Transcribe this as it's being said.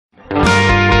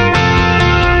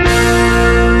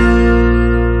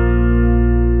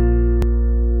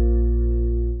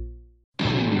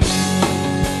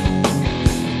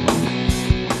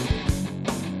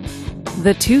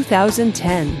The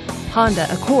 2010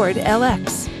 Honda Accord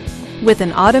LX. With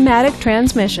an automatic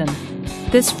transmission,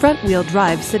 this front-wheel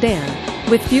drive sedan,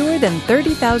 with fewer than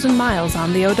 30,000 miles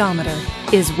on the odometer,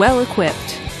 is well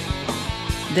equipped.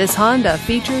 This Honda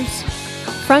features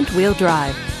front-wheel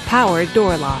drive, power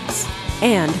door locks,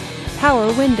 and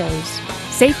power windows.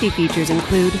 Safety features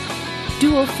include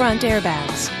dual front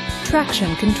airbags,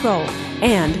 traction control,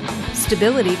 and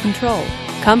stability control.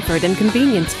 Comfort and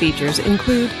convenience features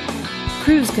include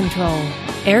cruise control,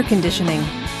 air conditioning,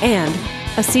 and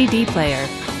a CD player.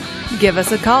 Give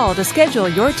us a call to schedule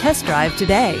your test drive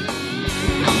today.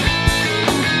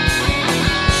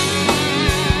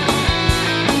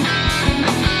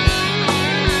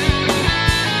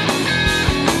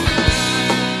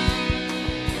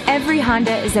 Every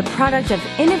Honda is a product of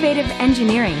innovative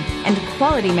engineering and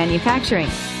quality manufacturing.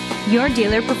 Your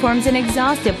dealer performs an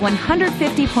exhaustive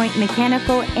 150-point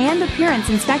mechanical and appearance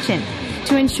inspection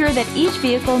to ensure that each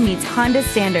vehicle meets Honda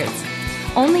standards.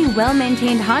 Only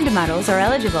well-maintained Honda models are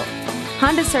eligible.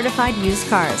 Honda certified used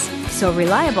cars, so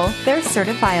reliable they're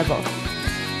certifiable.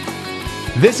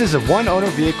 This is a one-owner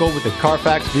vehicle with a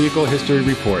Carfax Vehicle History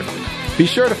Report. Be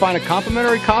sure to find a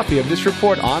complimentary copy of this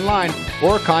report online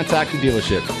or contact the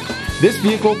dealership. This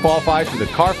vehicle qualifies for the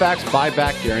Carfax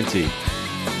Buyback Guarantee.